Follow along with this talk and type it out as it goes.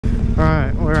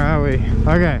Alright, where are we?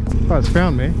 Okay, oh, it's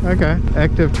found me. Okay,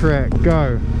 active track,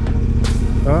 go.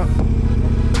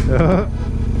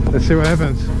 Let's see what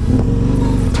happens.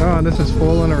 Oh, and this is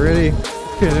falling already.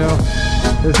 You know,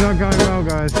 it's not going well,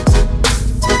 guys.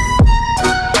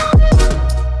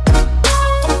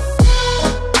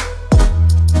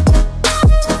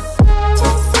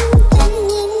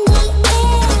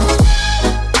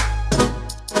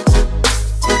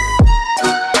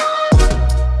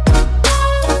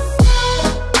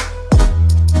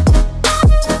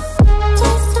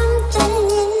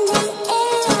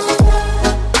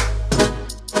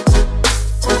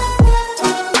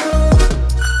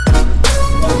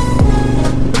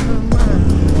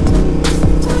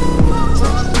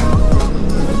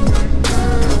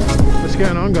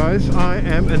 I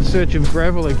am in search of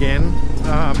gravel again.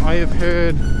 I have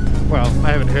heard, well,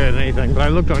 I haven't heard anything, but I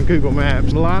looked on Google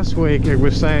Maps. Last week it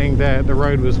was saying that the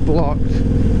road was blocked,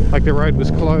 like the road was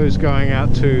closed going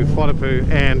out to Whatapu,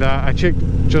 and I checked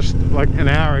just like an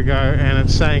hour ago and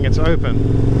it's saying it's open.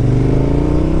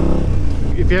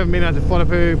 If you haven't been out to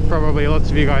Whatapu, probably lots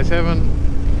of you guys haven't.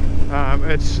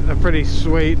 It's a pretty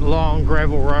sweet long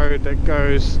gravel road that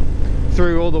goes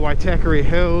through all the Waitakere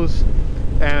hills,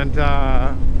 and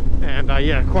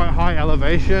yeah, quite high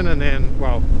elevation, and then,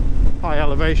 well, high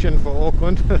elevation for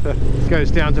Auckland.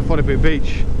 Goes down to Whatapu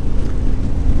Beach.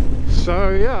 So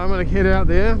yeah, I'm gonna head out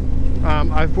there.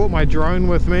 I've brought my drone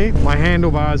with me. My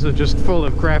handlebars are just full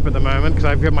of crap at the moment because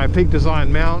I've got my Peak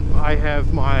Design mount. I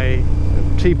have my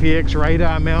TPX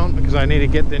radar mount because I need to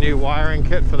get the new wiring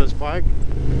kit for this bike,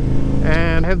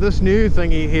 and I have this new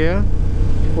thingy here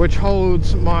which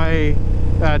holds my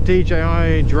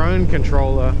DJI drone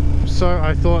controller. So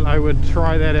I thought I would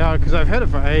try that out because I've had it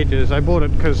for ages. I bought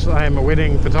it because I am a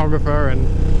wedding photographer and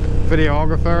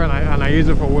videographer, and I use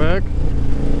it for work,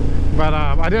 but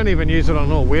I don't even use it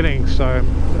on all weddings, so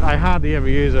I hardly ever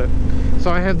use it.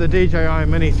 So I have the DJI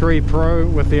Mini 3 Pro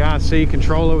with the RC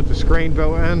controller with the screen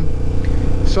built in.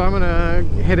 So I'm gonna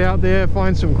head out there,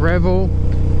 find some gravel,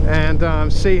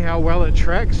 and see how well it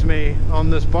tracks me on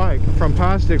this bike. From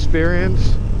past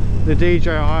experience, the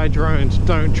DJI drones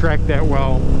don't track that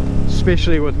well,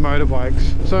 especially with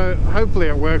motorbikes. So hopefully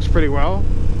it works pretty well,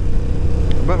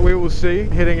 but we will see.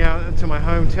 Heading out into my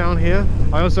hometown here.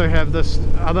 I also have this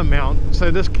other mount. So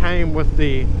this came with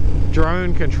the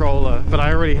drone controller, but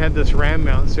I already had this RAM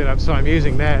mount set up, so I'm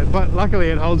using that. But luckily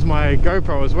it holds my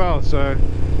GoPro as well, so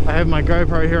I have my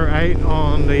GoPro Hero 8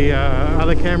 on the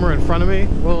other camera in front of me.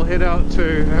 We'll head out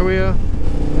to Huia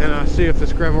and see if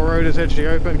this gravel road is actually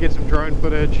open, get some drone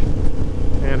footage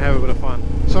and have a bit of fun.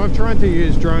 So I've tried to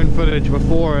use drone footage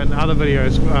before in other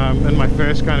videos, in my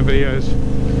first kind of videos,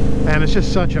 and it's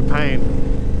just such a pain.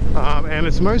 And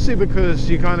it's mostly because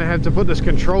you kind of have to put this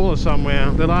controller somewhere.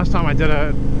 The last time I did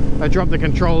it, I dropped the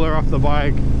controller off the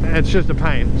bike. It's just a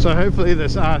pain. So hopefully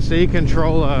this RC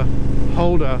controller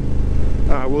holder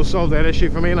will solve that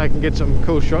issue for me, and I can get some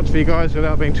cool shots for you guys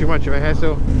without being too much of a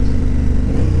hassle.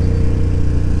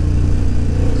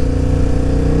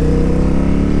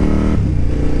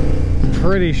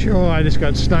 Pretty sure I just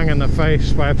got stung in the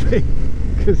face by a bee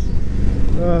because,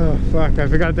 oh fuck, I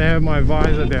forgot to have my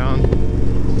visor down.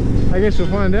 I guess we'll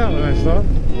find out when I stop.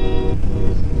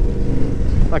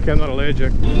 Lucky I'm not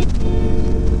allergic.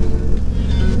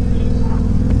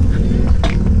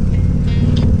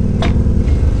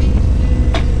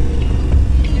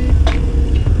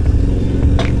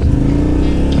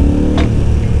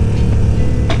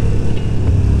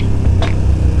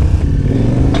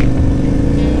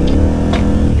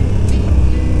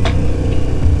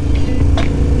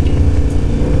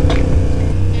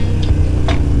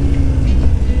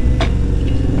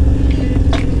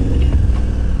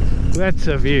 That's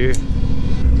a view.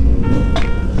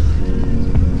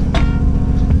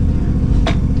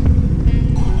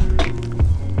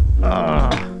 Ah,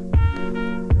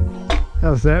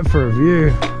 how's that for a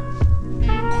view?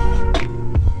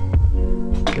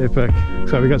 Epic.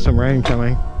 So we got some rain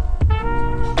coming.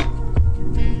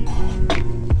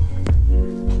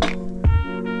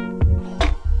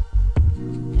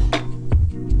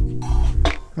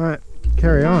 All right,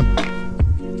 carry on.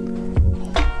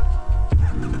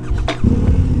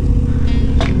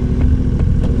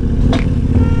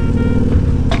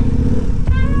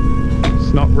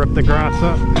 Rip the grass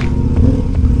up.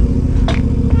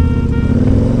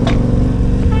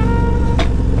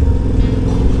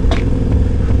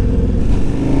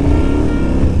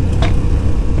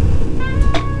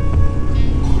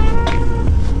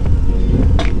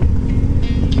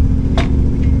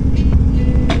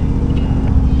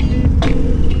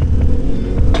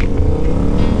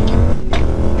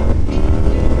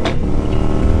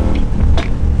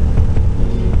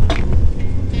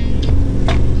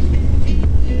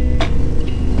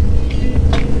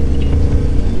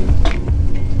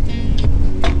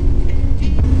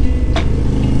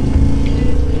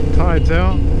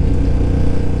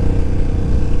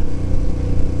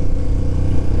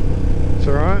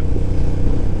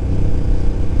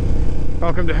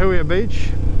 Welcome to Huia Beach.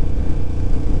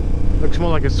 Looks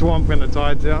more like a swamp when the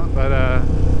tide's out, but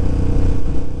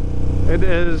it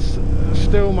is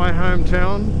still my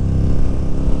hometown.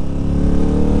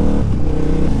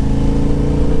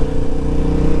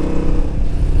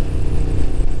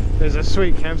 There's a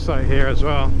sweet campsite here as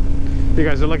well. If you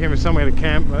guys are looking for somewhere to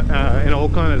camp in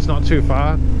Auckland, it's not too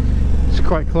far. It's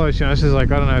quite close, you know, this is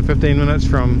like, I don't know, 15 minutes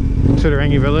from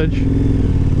Tuturangi village.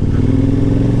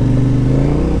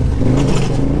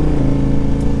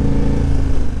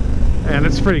 And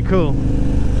it's pretty cool.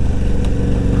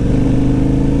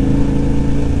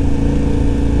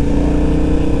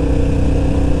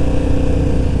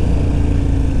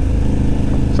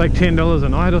 It's like $10 a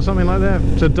night or something like that.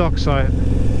 It's a dock site.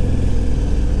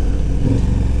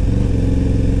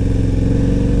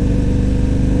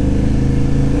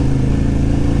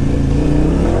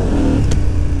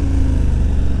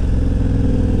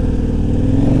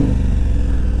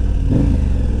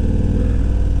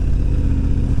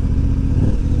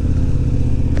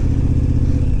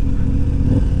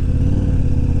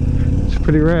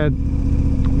 Pretty rad.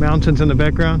 Mountains in the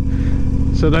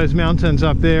background. So those mountains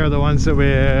up there are the ones that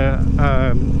we're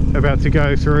about to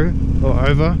go through or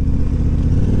over.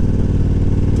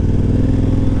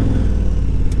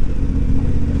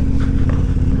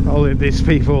 I'll let these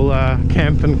people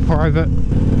camp in private.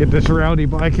 Get this rowdy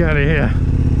bike out of here.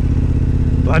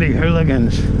 Bloody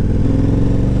hooligans.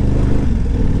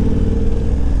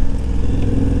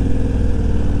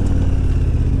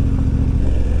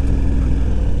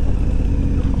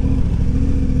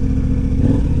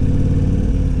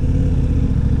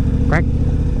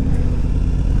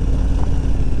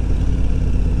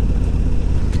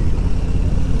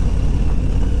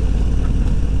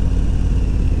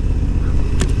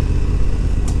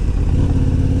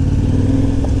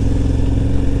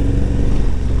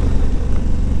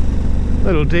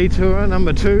 Little detour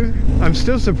number 2. I'm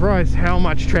still surprised how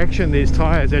much traction these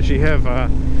tires actually have,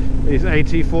 these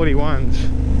AT41s.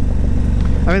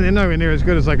 I mean, they're nowhere near as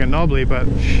good as like a knobbly, but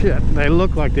shit, they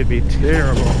look like they'd be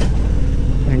terrible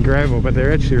in gravel, but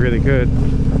they're actually really good.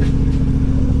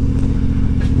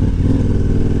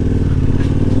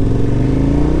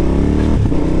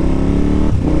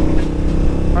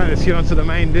 Alright, let's get on to the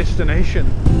main destination.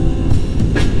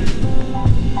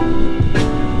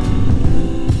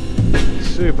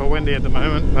 Super windy at the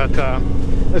moment, but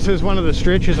this is one of the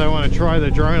stretches I want to try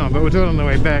the drone on, but we'll do it on the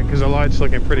way back because the light's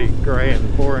looking pretty grey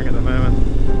and boring at the moment.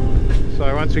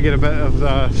 So once we get a bit of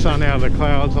the sun out of the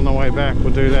clouds on the way back,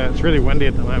 we'll do that. It's really windy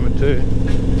at the moment too.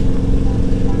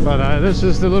 But this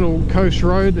is the little coast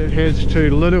road that heads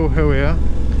to Little Huia.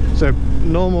 So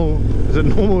normal, is it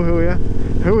normal Huia?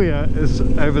 Huia is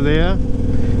over there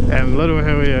and Little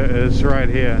Huia is right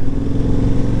here.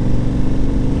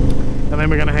 And then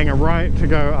we're going to hang a right to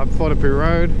go up Whatapu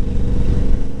Road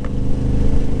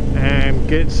and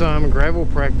get some gravel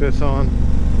practice on.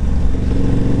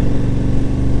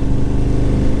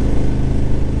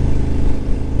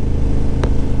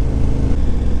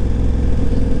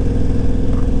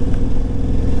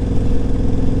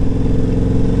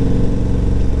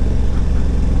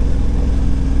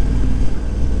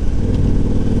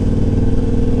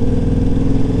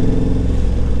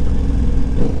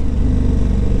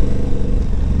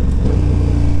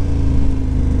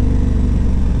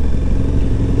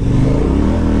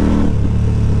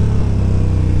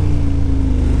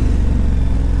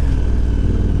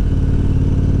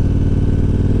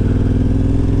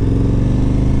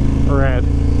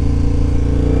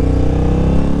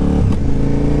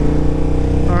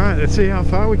 Let's see how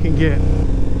far we can get.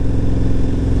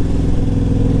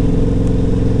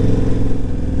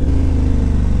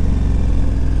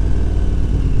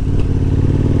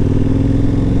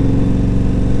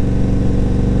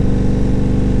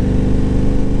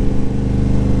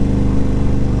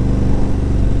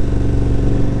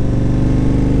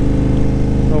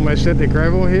 Almost at the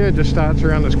gravel here, it just starts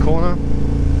around this corner.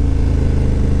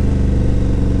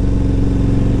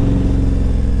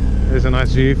 There's a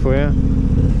nice view for you.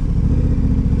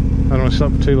 I don't want to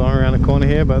stop too long around the corner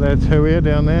here, but that's Huia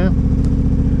down there.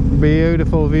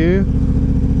 Beautiful view.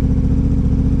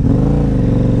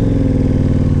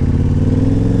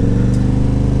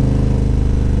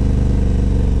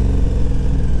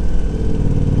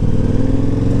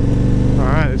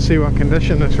 Alright, let's see what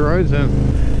condition this road's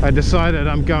in. I decided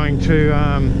I'm going to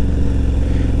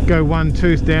go one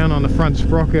tooth down on the front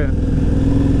sprocket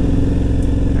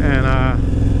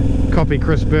and copy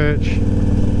Chris Birch.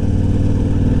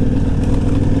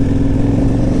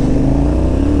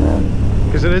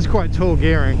 Because it is quite tall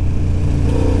gearing.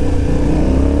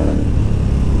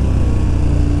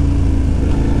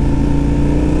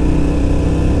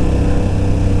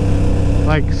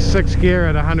 like 6th gear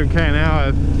at 100k an hour,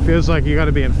 it feels like you got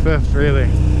to be in 5th really.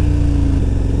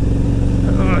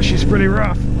 Oh, she's pretty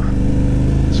rough.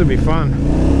 This would be fun.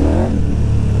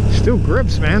 Still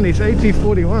grips, man, these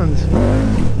AT41s.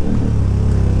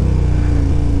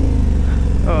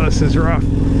 Oh, this is rough.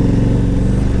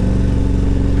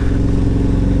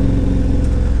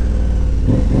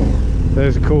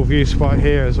 There's a cool view spot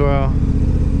here as well.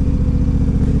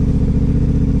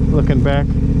 Looking back,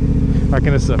 I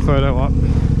reckon it's a photo op.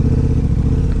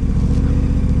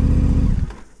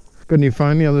 Got a new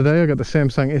phone the other day. I got the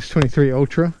Samsung S23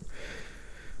 Ultra.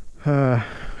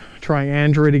 Trying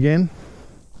Android again.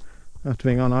 After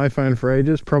being on iPhone for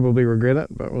ages. Probably regret it,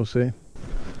 but we'll see.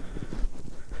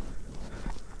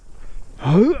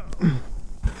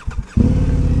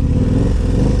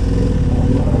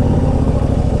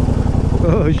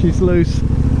 Oh, she's loose.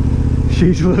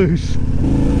 She's loose.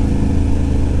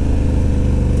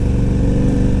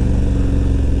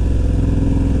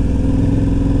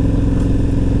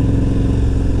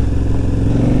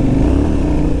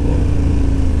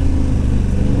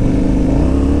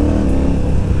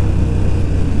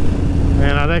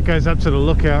 And that goes up to the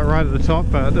lookout right at the top,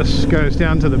 but this goes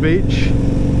down to the beach.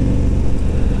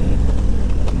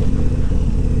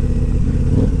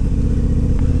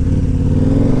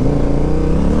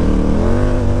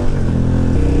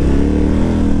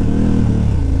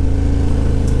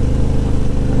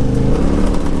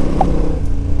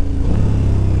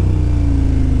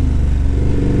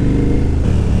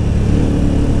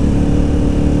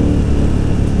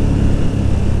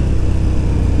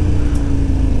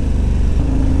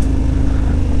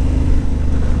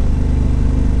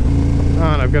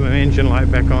 I've got an engine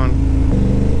light back on.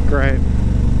 Great.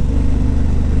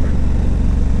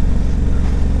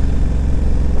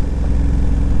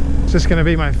 It's just going to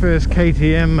be my first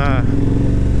KTM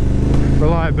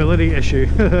reliability issue.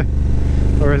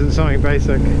 Or is it something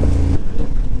basic?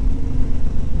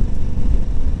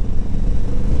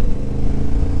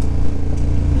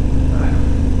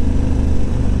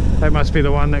 That must be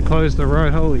the one that closed the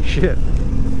road. Holy shit.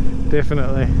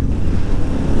 Definitely.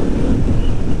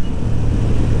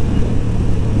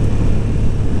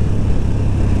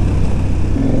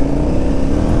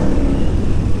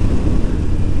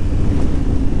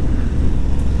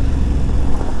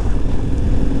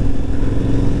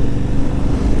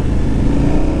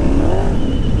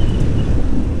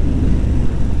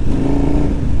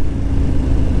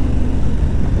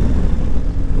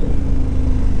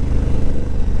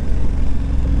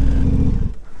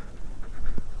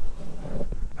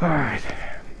 Alright,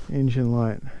 engine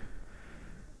light,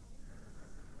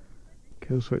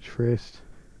 kill switch first.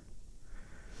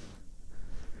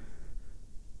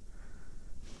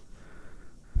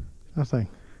 Nothing.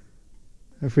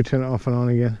 If we turn it off and on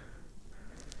again.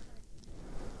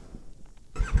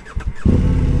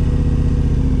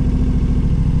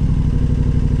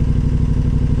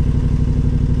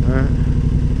 Alright.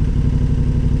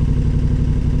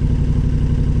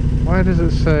 Why does it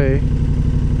say?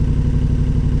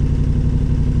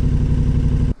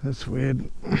 That's weird.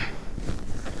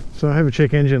 So I have a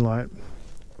check engine light,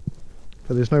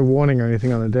 but there's no warning or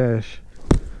anything on the dash.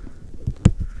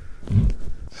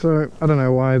 So I don't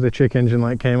know why the check engine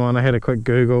light came on. I had a quick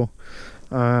Google,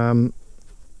 and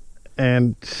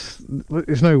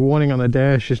there's no warning on the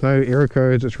dash. There's no error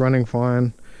codes. It's running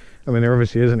fine. I mean, there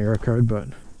obviously is an error code, but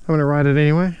I'm gonna ride it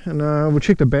anyway, and we'll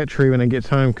check the battery when it gets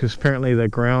home, because apparently the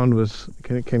ground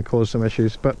can cause some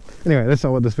issues. But anyway, that's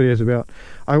not what this video is about.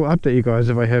 I will update you guys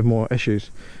if I have more issues.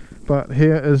 But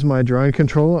here is my drone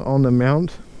controller on the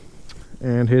mount,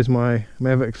 and here's my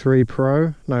Mavic 3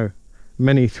 Pro, no,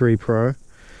 Mini 3 Pro.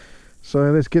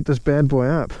 So let's get this bad boy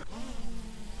up.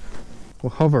 We'll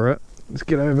hover it. Let's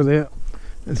get over there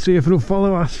and see if it'll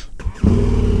follow us.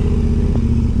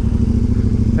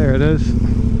 There it is.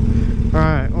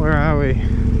 Alright, where are we?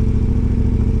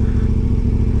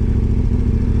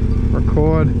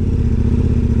 Record.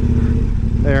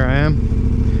 There I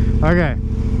am. Okay.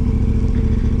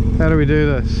 How do we do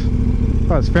this?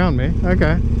 Oh, it's found me.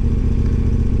 Okay.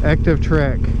 Active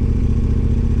track.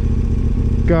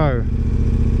 Go.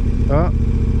 Oh.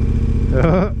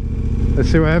 Oh. Let's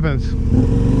see what happens.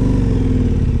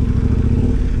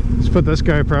 Let's put this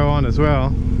GoPro on as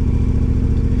well,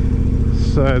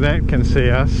 so that can see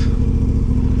us.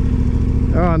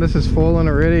 Oh, and this has fallen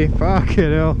already. Fuck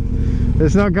it hell.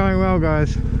 It's not going well,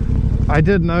 guys. I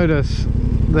did notice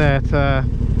that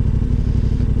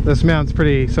this mount's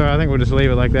pretty, so I think we'll just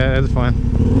leave it like that. That's fine.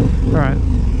 Alright,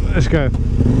 let's go.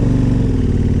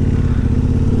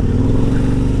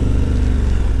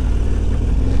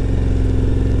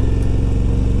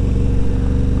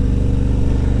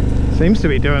 Seems to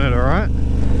be doing it alright.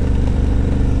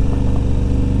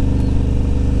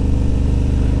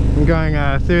 I'm going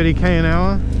 30k an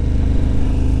hour.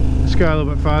 Let's go a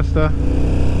little bit faster.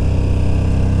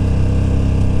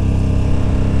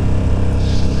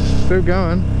 Still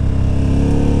going.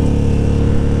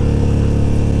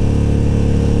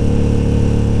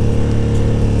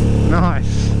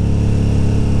 Nice.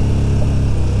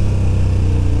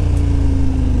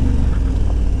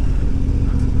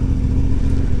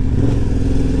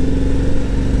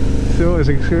 Still, is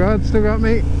it good? Still got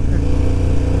me?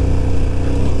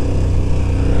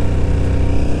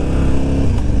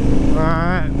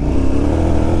 Alright.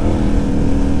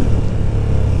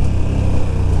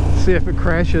 See if it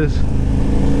crashes.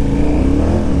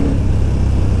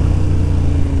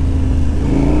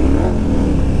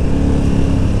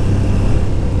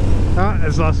 Oh,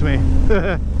 it's lost me.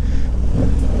 Don't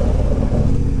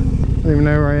even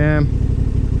know where I am.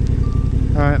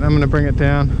 Alright, I'm going to bring it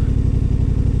down.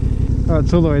 Oh,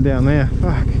 it's all the way down there.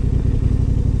 Fuck.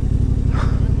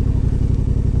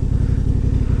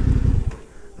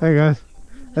 Hey guys.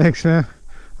 Thanks, man.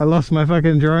 I lost my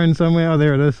fucking drone somewhere. Oh,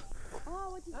 there it is.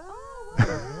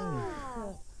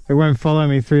 It won't follow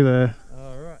me through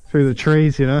the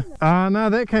trees, you know. No,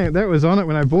 that was on it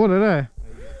when I bought it, eh?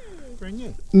 Brand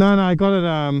new? No, I got it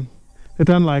it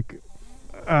done like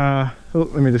oh,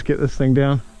 let me just get this thing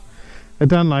down. It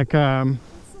done like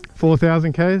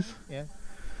 4,000 Ks. Yeah.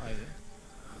 Oh, yeah.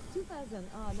 2,000.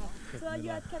 Oh no. So you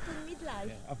had kept in midlife.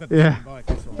 Yeah. I've got the same bike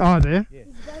as well. Oh, there? Yeah.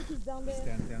 His bike is down there. It's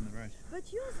down the road. But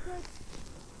yours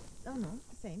got, oh no,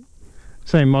 same.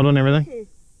 Same model and everything. Okay.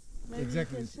 Maybe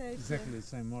Exactly you can say the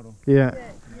same model. Yeah.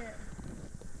 Yeah.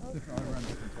 I run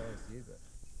different colours to you, but...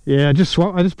 Yeah, I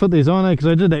just put these on because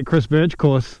I did that Chris Birch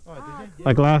course Oh, did you?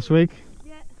 like last week.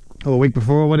 Yeah. Or the week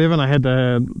before or whatever, and I had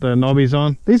the knobbies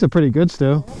on. These are pretty good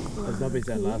still. Those knobbies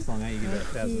don't last long, eh? You get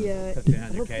about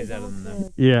 1,500 Ks out of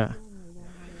them. Yeah.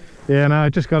 Yeah, no, I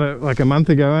just got it like a month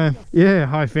ago, eh? Yeah,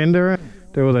 high fender,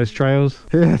 do all those trails.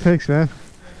 Yeah, thanks, man.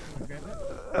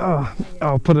 Oh,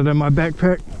 I'll put it in my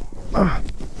backpack. Oh.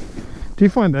 Do you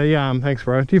find the thanks,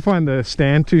 bro. Do you find the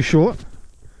stand too short?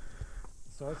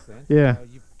 Side stand? Yeah.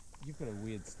 You've got a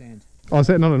weird stand. Oh, is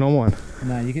that not a normal one?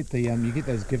 No, you get the you get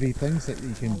those givey things that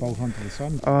you can bolt onto the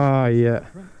side. Oh, yeah.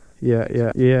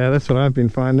 Yeah, that's what I've been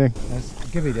finding. Those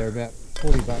givey, they're about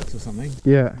 $40 or something.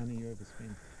 Yeah. Money you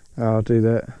overspend. I'll do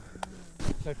that.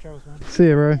 Safe travels, man. See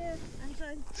ya, bro. Yeah,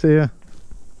 enjoy. See ya.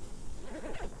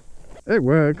 It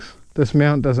works. This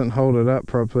mount doesn't hold it up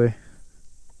properly.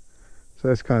 So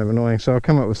that's kind of annoying. So I'll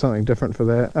come up with something different for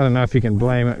that. I don't know if you can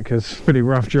blame it because it's a pretty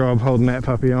rough job holding that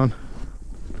puppy on.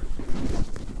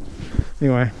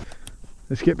 Anyway,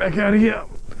 let's get back out of here.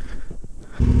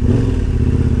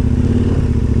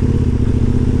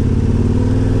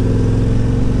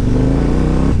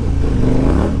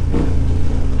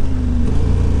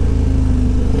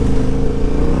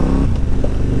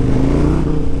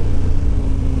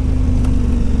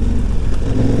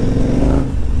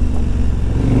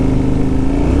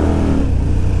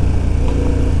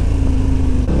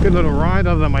 Good little ride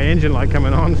other than my engine light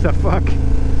coming on. The fuck.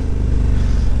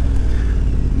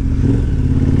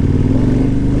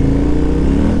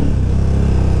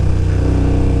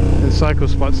 The cycle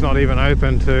spot's not even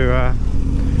open to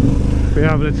be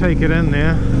able to take it in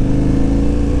there.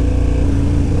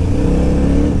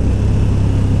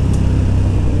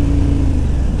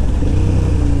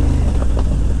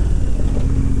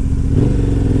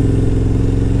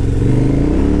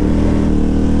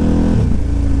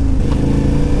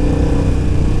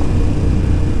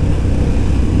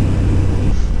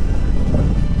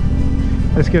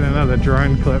 Let's get another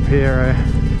drone clip here.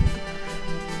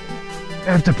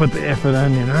 I have to put the effort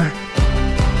in, you know.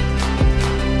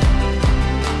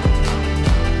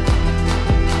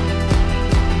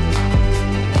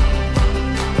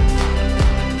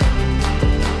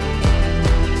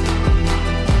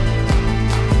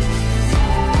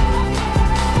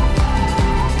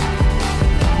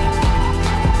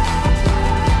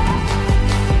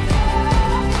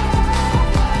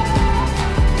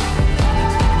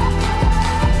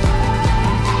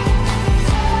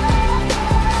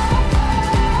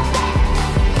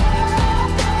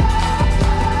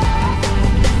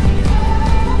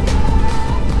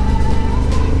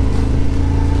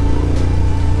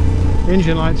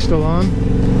 Engine light's still on.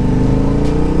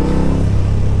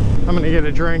 I'm gonna get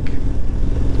a drink,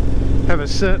 have a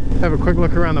sit, have a quick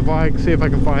look around the bike, see if I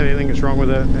can find anything that's wrong with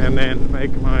it, and then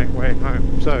make my way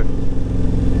home. So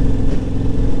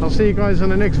I'll see you guys in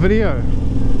the next video.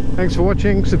 Thanks for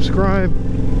watching. Subscribe,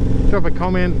 drop a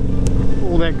comment,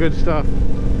 all that good stuff.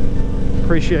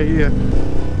 Appreciate you.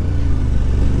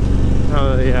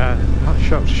 Oh, the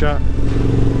shop's shut.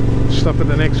 Stop at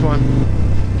the next one.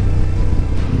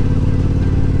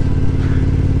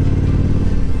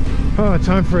 Oh,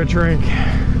 time for a drink.